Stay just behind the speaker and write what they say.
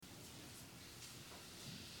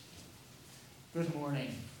Good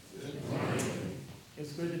morning. Good morning.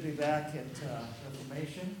 It's good to be back at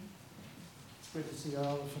Reformation. It's good to see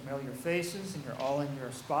all the familiar faces, and you're all in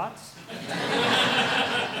your spots.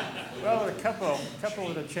 Well, a couple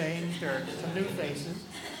that have changed. There are some new faces,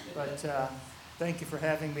 but thank you for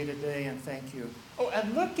having me today, and thank you. Oh,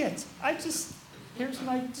 and look it! Here's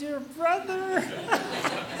my dear brother.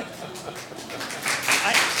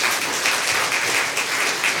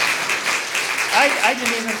 I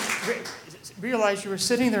didn't even realize you were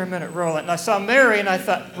sitting there a minute, Roland. And I saw Mary, and I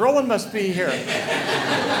thought, Roland must be here.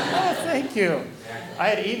 Oh, thank you. I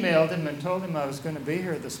had emailed him and told him I was going to be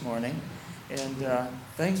here this morning. And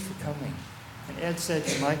thanks for coming. And Ed said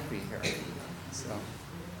you might be here. So.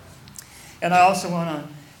 And I also want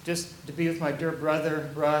to be with my dear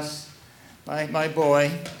brother, Russ, my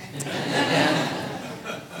boy. And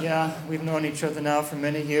yeah, we've known each other now for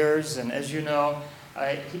many years. And as you know,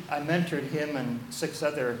 I mentored him and 6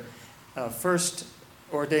 other first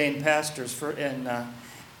ordained pastors, we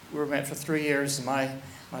were met for 3 years in my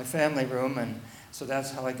family room, and so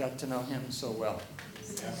that's how I got to know him so well.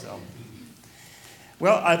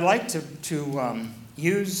 Well, I'd like to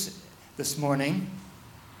use this morning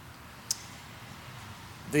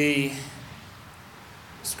the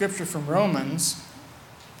scripture from Romans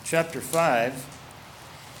chapter 5,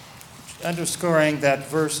 underscoring that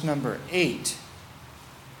verse number 8.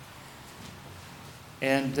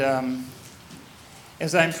 And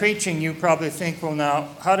as I'm preaching, you probably think, well, now,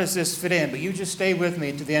 how does this fit in? But you just stay with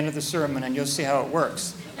me to the end of the sermon, and you'll see how it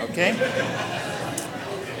works, okay?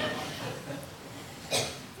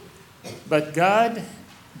 But God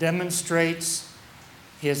demonstrates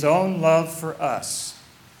His own love for us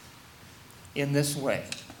in this way.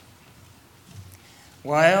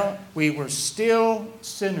 While we were still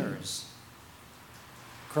sinners,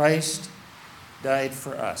 Christ died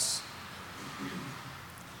for us.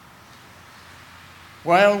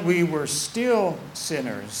 While we were still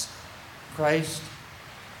sinners, Christ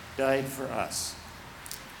died for us.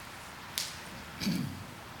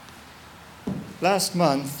 Last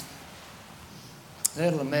month, the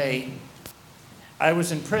middle of May, I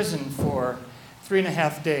was in prison for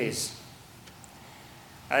 3.5 days.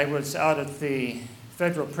 I was out at the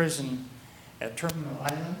federal prison at Terminal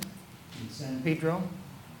Island in San Pedro,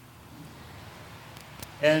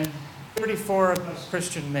 and 34 of us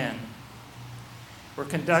Christian men were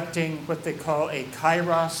conducting what they call a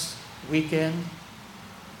Kairos weekend.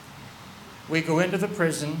 We go into the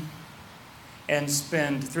prison and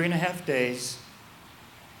spend 3.5 days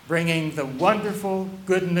bringing the wonderful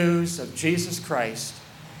good news of Jesus Christ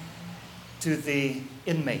to the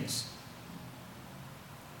inmates.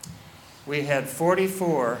 We had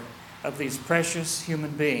 44 of these precious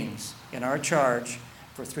human beings in our charge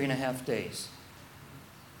for 3.5 days.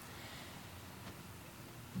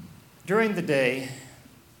 During the day,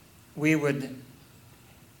 we would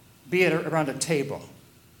be around a table.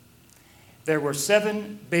 There were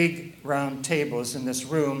 7 big round tables in this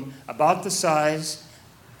room, about the size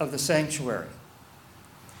of the sanctuary.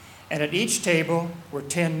 And at each table were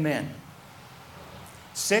 10 men,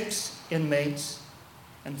 6 inmates,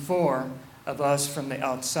 and 4 of us from the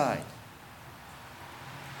outside.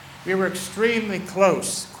 We were extremely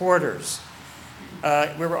close quarters.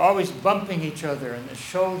 We were always bumping each other in the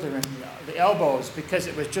shoulder and the elbows because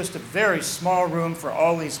it was just a very small room for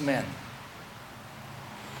all these men.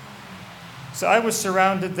 So I was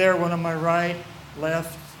surrounded there, one on my right,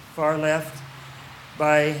 left, far left,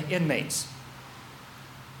 by inmates.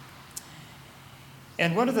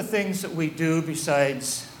 And one of the things that we do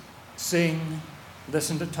besides sing,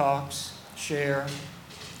 listen to talks, share,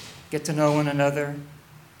 get to know one another,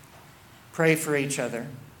 pray for each other,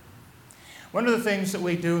 one of the things that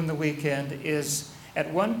we do in the weekend is,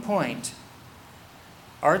 at one point,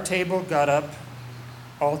 our table got up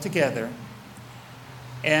all together,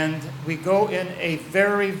 and we go in a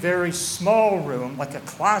very, very small room, like a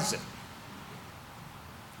closet.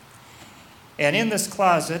 And in this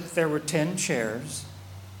closet, there were 10 chairs,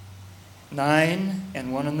 9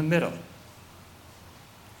 and 1 in the middle.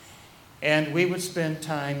 And we would spend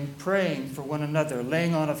time praying for one another,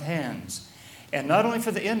 laying on of hands. And not only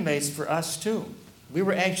for the inmates, for us too. We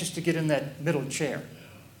were anxious to get in that middle chair.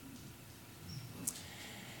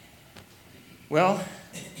 Well,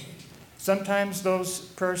 sometimes those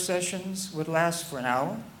prayer sessions would last for an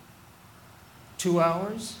hour, 2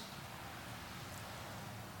 hours.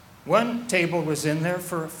 One table was in there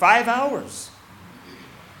for 5 hours.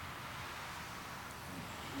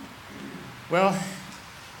 Well,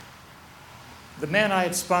 the man I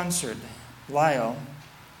had sponsored, Lyle,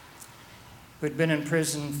 who had been in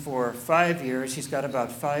prison for 5 years, he's got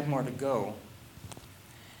about 5 more to go.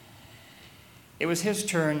 it was his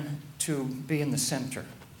turn to be in the center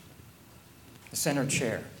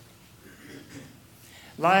chair.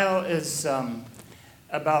 Lyle is I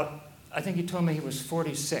think he told me he was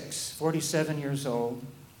 47 years old.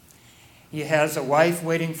 He has a wife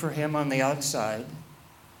waiting for him on the outside.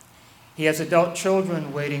 He has adult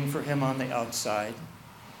children waiting for him on the outside.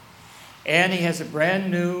 And he has a brand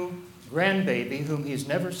new grandbaby whom he's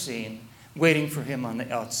never seen waiting for him on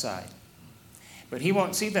the outside. But he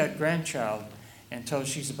won't see that grandchild until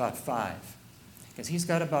she's about 5, because he's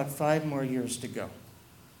got about 5 more years to go.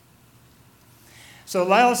 So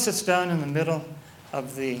Lyle sits down in the middle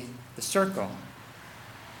of the circle,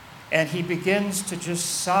 and he begins to just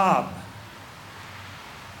sob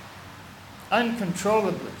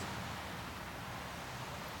uncontrollably.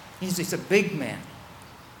 He's a big man.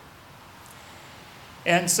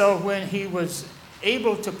 And so when he was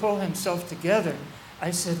able to pull himself together,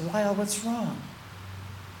 I said, "Lyle, what's wrong?"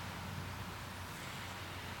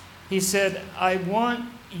 He said, "I want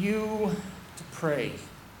you to pray,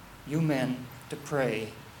 you men to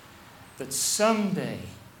pray, that someday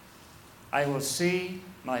I will see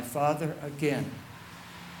my father again."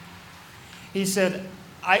 He said,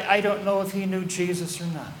 I don't know if he knew Jesus or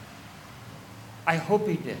not. I hope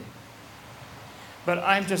he did. But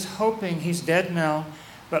I'm just hoping he's dead now,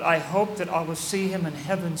 but I hope that I will see him in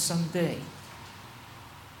heaven someday.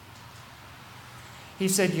 He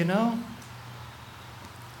said, "You know,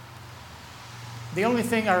 the only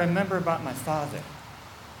thing I remember about my father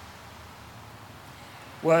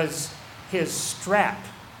was his strap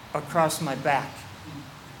across my back.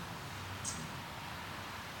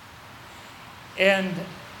 And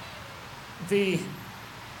the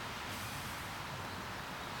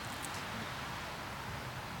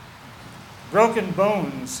broken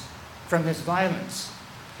bones from his violence.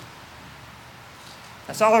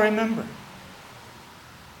 That's all I remember.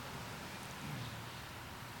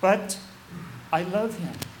 But I love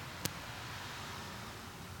him.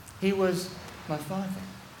 He was my father."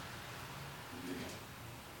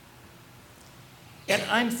 And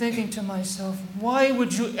I'm thinking to myself, why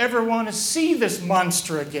would you ever want to see this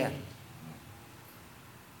monster again?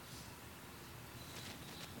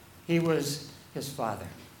 He was his father.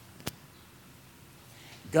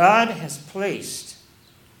 God has placed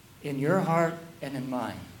in your heart and in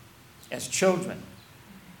mine, as children,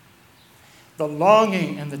 the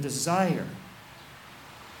longing and the desire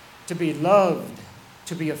to be loved,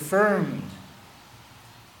 to be affirmed,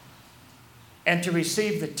 and to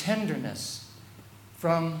receive the tenderness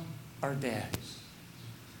from our dads.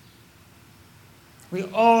 We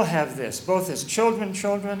all have this, both as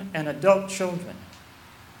children, and adult children.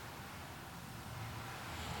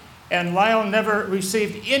 And Lyle never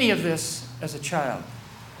received any of this as a child.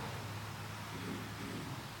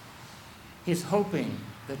 He's hoping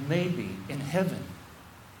that maybe in heaven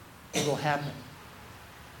it will happen.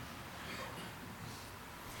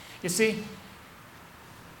 You see,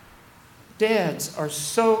 dads are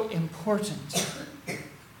so important.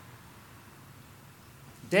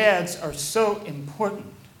 Dads are so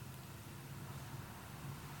important.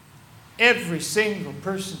 Every single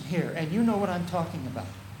person here, and you know what I'm talking about,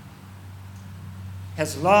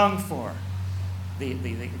 has longed for the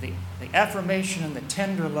affirmation and the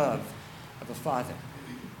tender love of a father.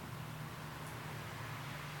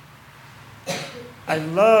 I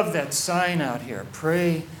love that sign out here,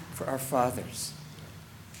 "Pray for our fathers."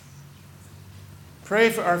 Pray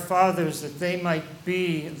for our fathers that they might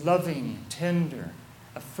be loving, tender,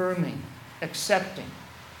 affirming, accepting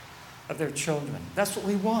of their children. That's what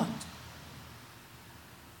we want.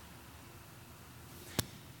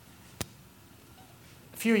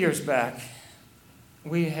 A few years back,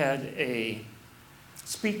 we had a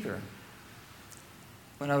speaker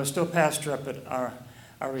when I was still pastor up at our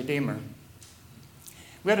Redeemer.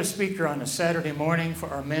 We had a speaker on a Saturday morning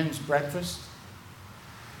for our men's breakfast,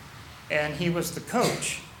 and he was the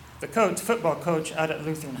football coach out at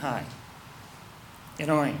Lutheran High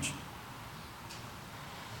in Orange.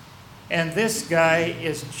 And this guy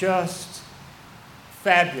is just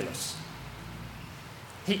fabulous.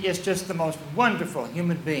 He is just the most wonderful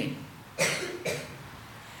human being.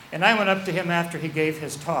 And I went up to him after he gave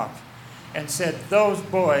his talk and said, "Those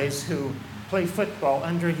boys who play football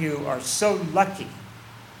under you are so lucky,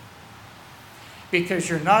 because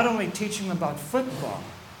you're not only teaching them about football,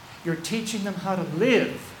 you're teaching them how to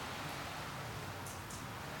live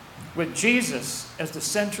with Jesus as the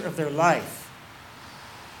center of their life."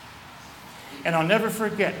 And I'll never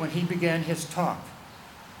forget when he began his talk.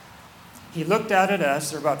 He looked out at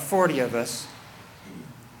us, there were about 40 of us,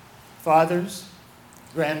 fathers,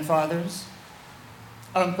 grandfathers,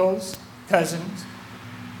 uncles, cousins.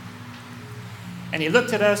 And he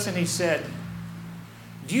looked at us and he said,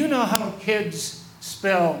 "Do you know how kids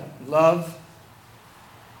spell love?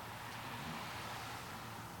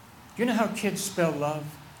 Do you know how kids spell love?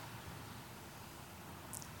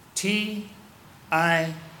 T-I-M-E.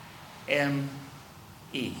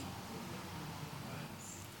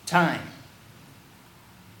 Time."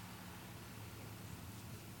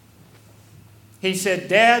 He said,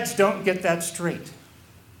 dads don't get that straight.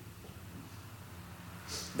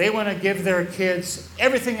 They want to give their kids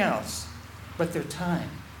everything else but their time.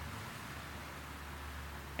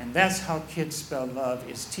 And that's how kids spell love,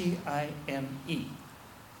 is T-I-M-E.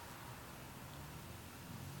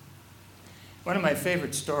 One of my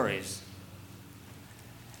favorite stories,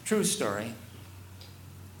 true story,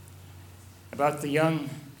 about the young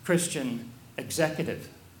Christian executive.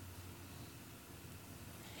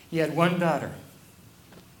 He had one daughter.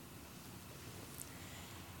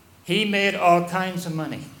 He made all kinds of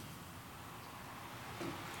money.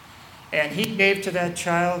 And he gave to that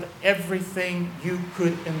child everything you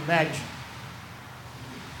could imagine.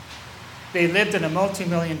 They lived in a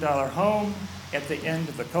multi-million-dollar home at the end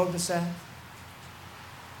of the cul-de-sac.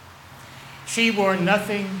 She wore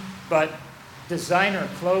nothing but designer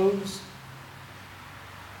clothes.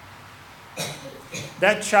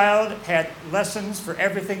 That child had lessons for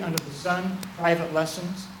everything under the sun, private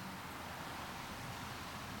lessons.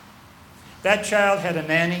 That child had a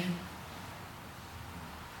nanny.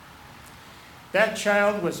 That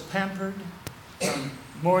child was pampered from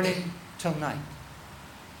morning till night.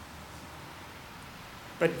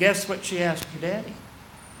 But guess what she asked her daddy?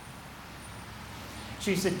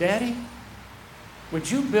 She said, "Daddy, would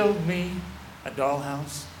you build me a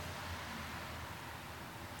dollhouse?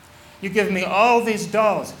 You give me all these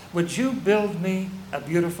dolls. Would you build me a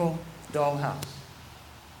beautiful dollhouse?"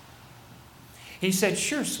 He said,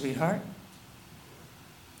 "Sure, sweetheart.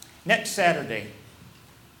 Next Saturday,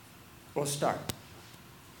 we'll start.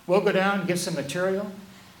 We'll go down and get some material,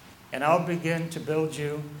 and I'll begin to build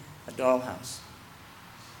you a dollhouse."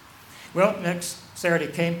 Well, next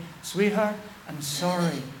Saturday came. "Sweetheart, I'm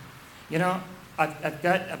sorry. You know, I've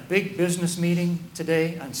got a big business meeting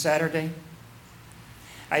today on Saturday.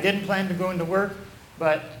 I didn't plan to go into work,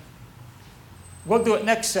 but we'll do it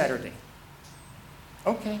next Saturday."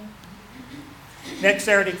 "Okay." Next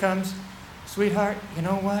Saturday comes. "Sweetheart, you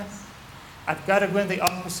know what? I've got to go in the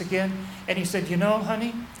office again." And he said, "You know,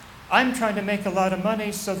 honey, I'm trying to make a lot of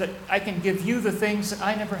money so that I can give you the things that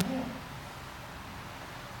I never had.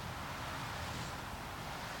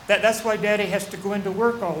 That's why Daddy has to go into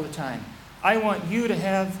work all the time. I want you to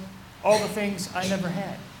have all the things I never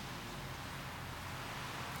had."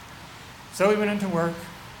 So we went into work.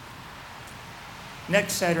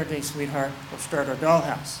 "Next Saturday, sweetheart, we'll start our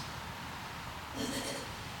dollhouse."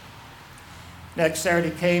 Next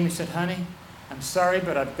Saturday came. He said, "Honey, I'm sorry,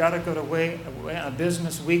 but I've got to go away a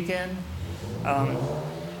business weekend.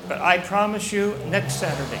 But I promise you, next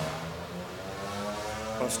Saturday,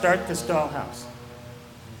 we'll start this dollhouse."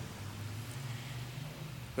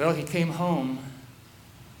 Well, he came home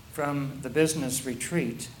from the business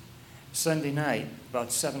retreat Sunday night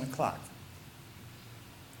about 7 o'clock.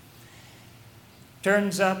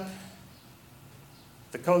 Turns up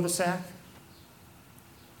the cul-de-sac.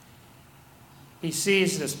 He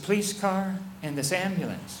sees this police car and this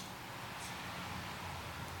ambulance.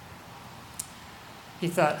 He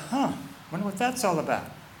thought, wonder what that's all about.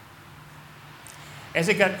 As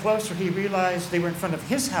he got closer, he realized they were in front of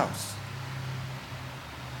his house.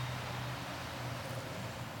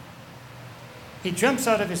 He jumps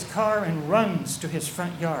out of his car and runs to his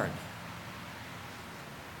front yard.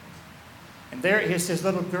 And there is his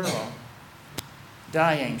little girl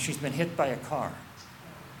dying. She's been hit by a car.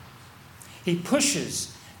 He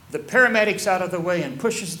pushes the paramedics out of the way and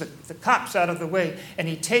pushes the cops out of the way, and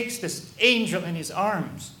he takes this angel in his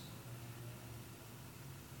arms.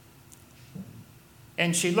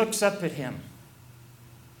 And she looks up at him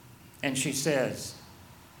and she says,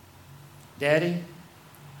 "Daddy,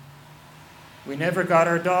 we never got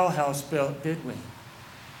our dollhouse built, did we?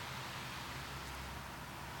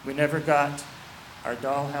 We never got our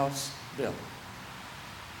dollhouse built."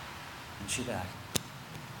 And she died.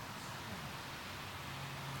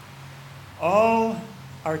 All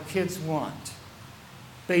our kids want,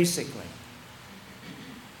 basically,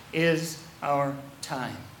 is our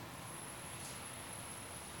time.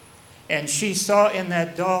 And she saw in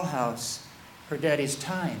that dollhouse her daddy's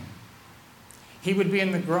time. He would be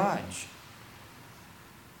in the garage.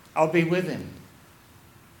 I'll be with him.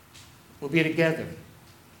 We'll be together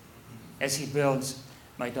as he builds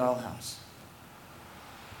my dollhouse.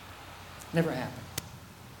 Never happened.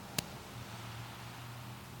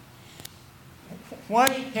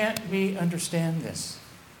 Why can't we understand this?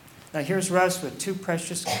 Now here's Russ with two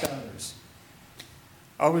precious daughters.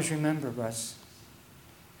 Always remember, Russ,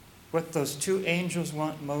 what those two angels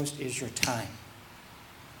want most is your time.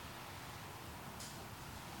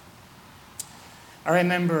 I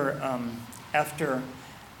remember after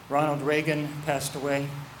Ronald Reagan passed away,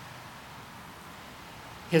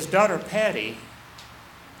 his daughter Patty,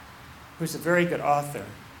 who's a very good author,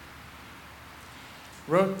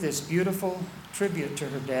 wrote this beautiful tribute to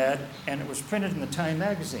her dad, and it was printed in the Time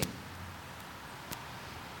magazine.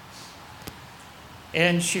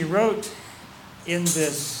 And she wrote in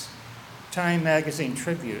this Time magazine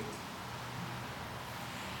tribute,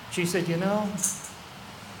 she said, you know,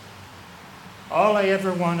 all I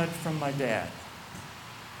ever wanted from my dad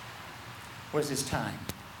was his time.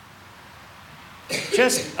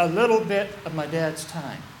 Just a little bit of my dad's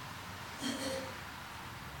time.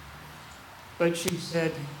 But she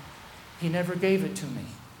said, he never gave it to me.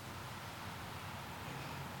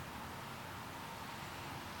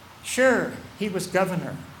 Sure, he was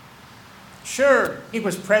governor. Sure, he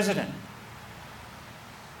was president.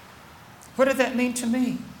 What did that mean to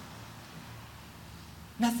me?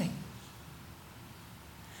 Nothing.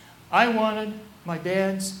 I wanted my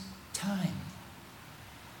dad's time.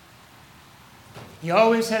 He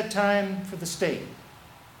always had time for the state.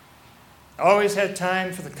 Always had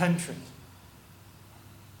time for the country.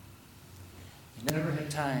 He never had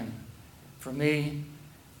time for me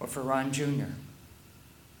or for Ron Jr.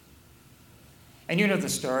 And you know the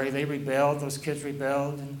story. They rebelled, those kids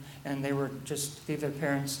rebelled, and they were just gave their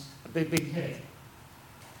parents a big, big hit.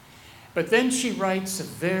 But then she writes a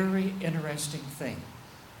very interesting thing.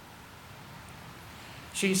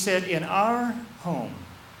 She said, in our home,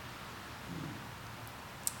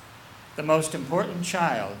 the most important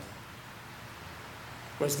child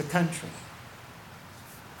was the country.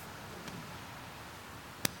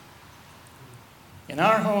 In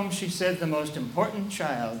our home, she said, the most important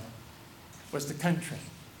child was the country.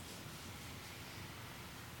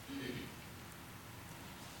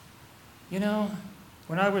 You know,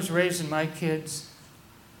 when I was raising my kids,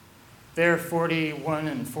 they're 41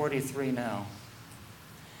 and 43 now.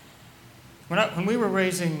 When we were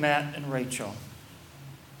raising Matt and Rachel,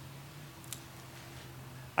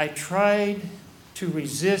 I tried to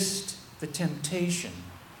resist the temptation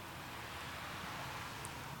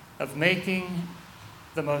of making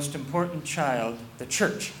the most important child the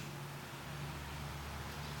church.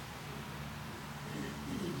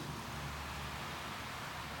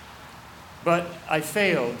 But I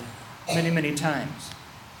failed many, many times.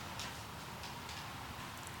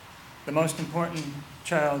 The most important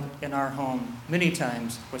child in our home, many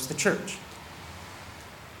times, was the church.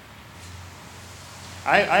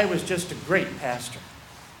 I was just a great pastor.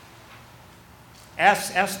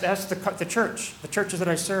 Ask the church, the churches that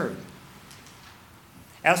I served.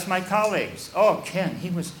 Ask my colleagues. Oh, Ken,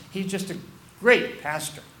 he's just a great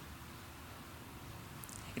pastor.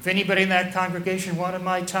 If anybody in that congregation wanted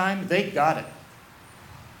my time, they got it.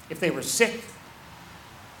 If they were sick,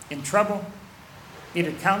 in trouble,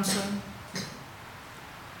 needed counseling,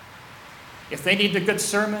 if they needed a good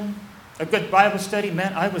sermon, a good Bible study,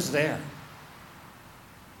 man, I was there.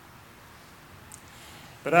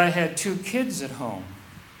 But I had two kids at home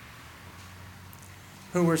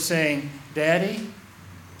who were saying, Daddy,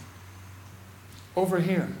 over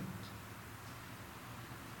here.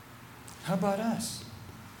 How about us?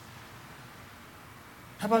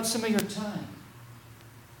 How about some of your time?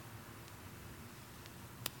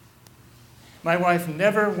 My wife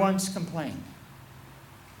never once complained.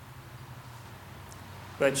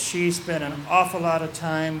 But she spent an awful lot of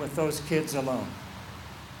time with those kids alone,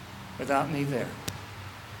 without me there.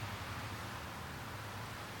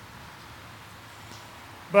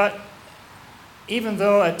 But even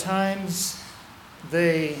though at times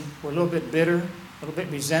they were a little bit bitter, a little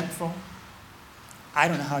bit resentful, I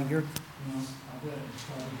don't know how you're, I'll bet it's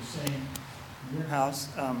probably the same in your house.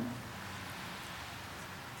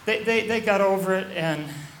 They got over it, and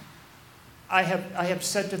I have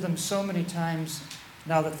said to them so many times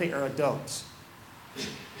now that they are adults,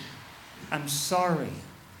 I'm sorry,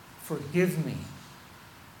 forgive me.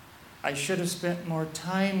 I should have spent more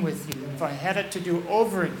time with you. If I had it to do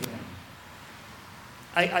over again,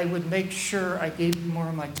 I would make sure I gave you more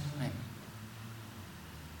of my time.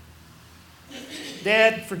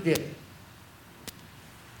 Dad, forget it.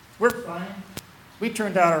 We're fine. We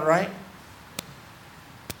turned out all right.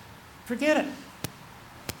 Forget it.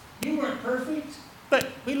 You weren't perfect, but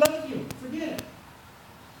we love you. Forget it.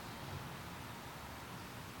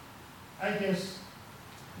 I guess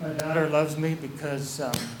my daughter loves me because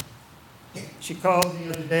She called the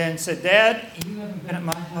other day and said, Dad, you haven't been at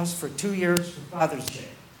my house for 2 years for Father's Day.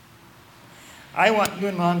 I want you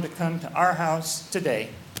and Mom to come to our house today,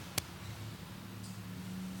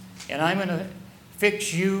 and I'm going to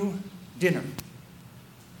fix you dinner.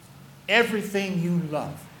 Everything you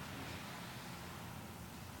love.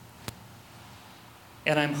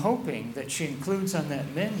 And I'm hoping that she includes on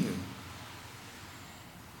that menu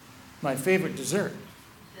my favorite dessert,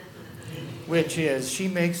 which is she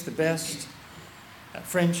makes the best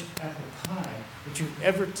French apple pie that you've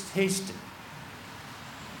ever tasted.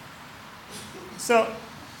 So,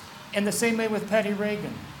 in the same way with Patty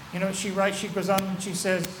Reagan, you know, she goes on and she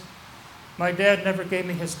says, my dad never gave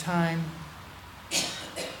me his time.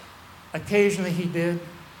 Occasionally he did.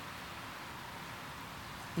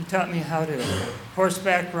 He taught me how to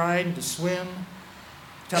horseback ride and to swim.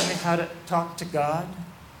 He taught me how to talk to God.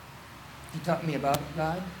 He taught me about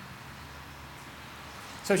God.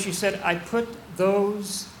 So she said, I put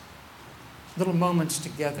those little moments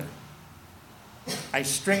together. I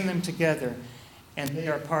string them together, and they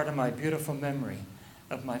are part of my beautiful memory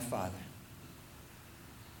of my father.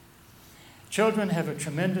 Children have a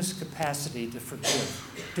tremendous capacity to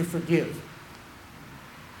forgive.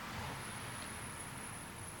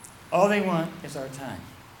 All they want is our time.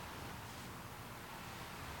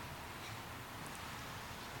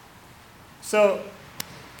 So,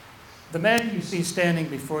 the man you see standing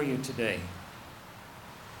before you today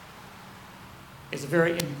is a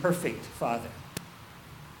very imperfect father.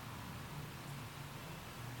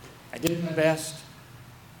 I did my best,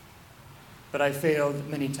 but I failed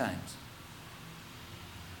many times.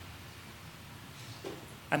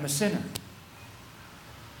 I'm a sinner.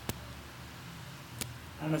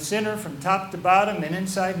 I'm a sinner from top to bottom and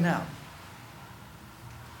inside and out.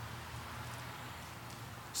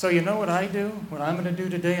 So you know what I do? What I'm going to do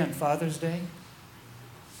today on Father's Day?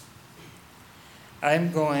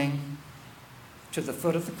 I'm going to the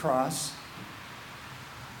foot of the cross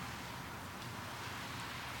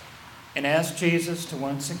and ask Jesus to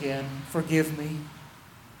once again forgive me,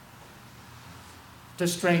 to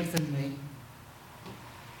strengthen me.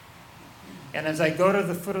 And as I go to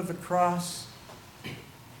the foot of the cross,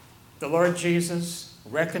 the Lord Jesus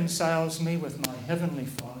reconciles me with my Heavenly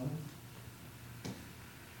Father.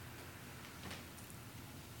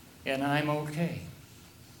 And I'm okay.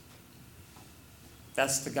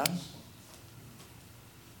 That's the gospel.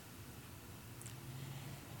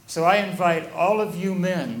 So I invite all of you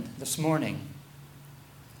men this morning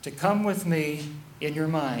to come with me in your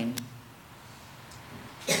mind,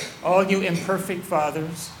 all you imperfect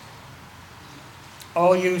fathers,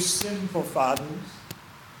 all you sinful fathers,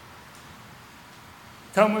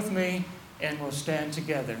 come with me and we'll stand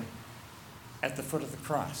together at the foot of the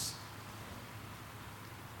cross.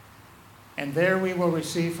 And there we will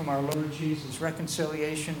receive from our Lord Jesus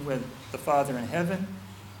reconciliation with the Father in heaven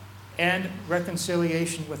and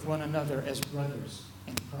reconciliation with one another as brothers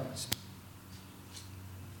in Christ.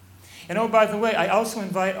 And oh, by the way, I also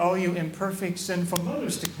invite all you imperfect, sinful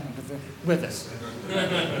mothers to come with us.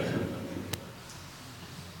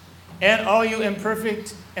 And all you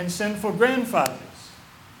imperfect and sinful grandfathers.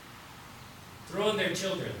 Throw in their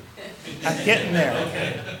children. I'm getting there.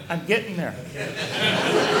 Okay. I'm getting there.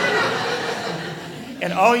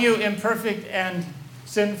 And all you imperfect and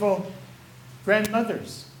sinful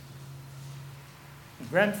grandmothers and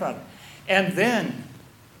grandfather. And then,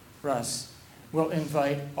 Russ, we'll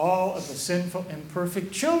invite all of the sinful,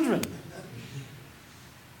 imperfect children.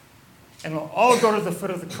 And we'll all go to the foot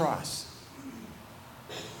of the cross.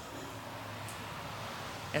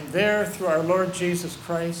 And there, through our Lord Jesus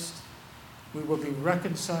Christ, we will be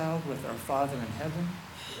reconciled with our Father in heaven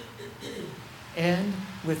and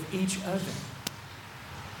with each other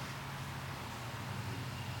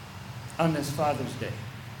on this Father's Day.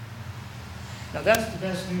 Now that's the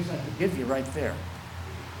best news I could give you right there.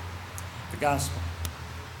 The gospel.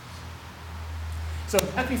 So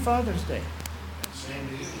happy Father's Day.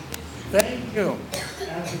 Thank you.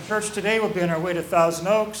 After church today, we'll be on our way to Thousand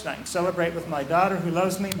Oaks, and I can celebrate with my daughter who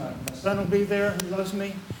loves me. My son will be there who loves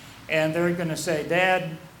me. And they're going to say,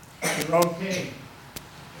 Dad, you're okay.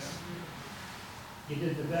 You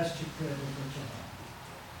did the best you could with what you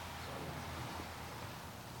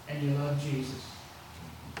had. And you love Jesus.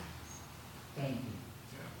 Thank you.